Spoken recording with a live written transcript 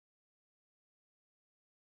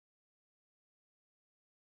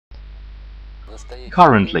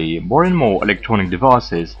Currently, more and more electronic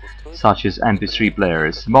devices, such as MP3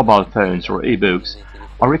 players, mobile phones or e-books,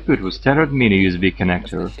 are equipped with standard mini USB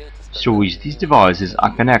connector, through which these devices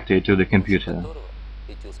are connected to the computer.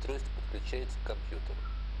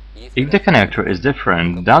 If the connector is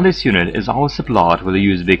different, then this unit is always supplied with a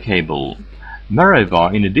USB cable.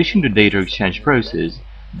 Moreover, in addition to data exchange process,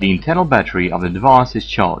 the internal battery of the device is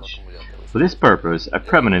charged. For this purpose, a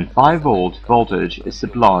permanent 5-volt voltage is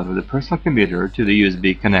supplied with the personal computer to the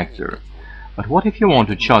USB connector. But what if you want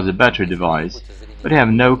to charge the battery device, but have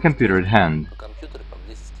no computer at hand?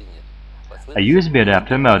 A USB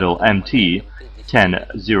adapter model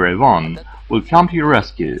MT1001 will come to your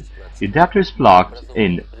rescue. The adapter is plugged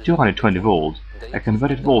in 220 volt. A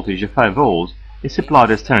converted voltage of 5 volts is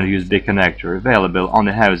supplied as standard USB connector available on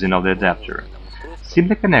the housing of the adapter.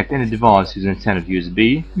 Simply connect any device using standard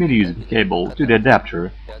USB, mini USB cable to the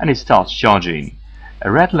adapter and it starts charging.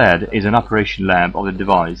 A red LED is an operation lamp of the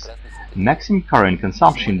device. Maximum current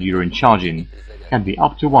consumption during charging can be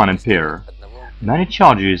up to 1 ampere. Many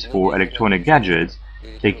chargers for electronic gadgets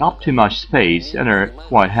take up too much space and are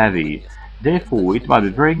quite heavy. Therefore, it might be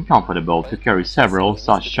very uncomfortable to carry several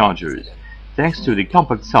such chargers. Thanks to the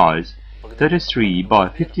compact size, 33 by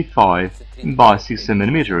 55 by 60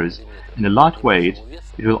 mm, and the light weight,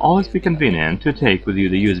 it will always be convenient to take with you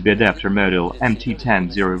the USB adapter model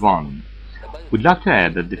MT1001. We'd like to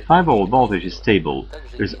add that the 5-volt voltage is stable.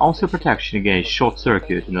 There is also protection against short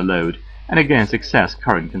circuit in the load and against excess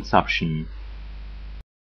current consumption.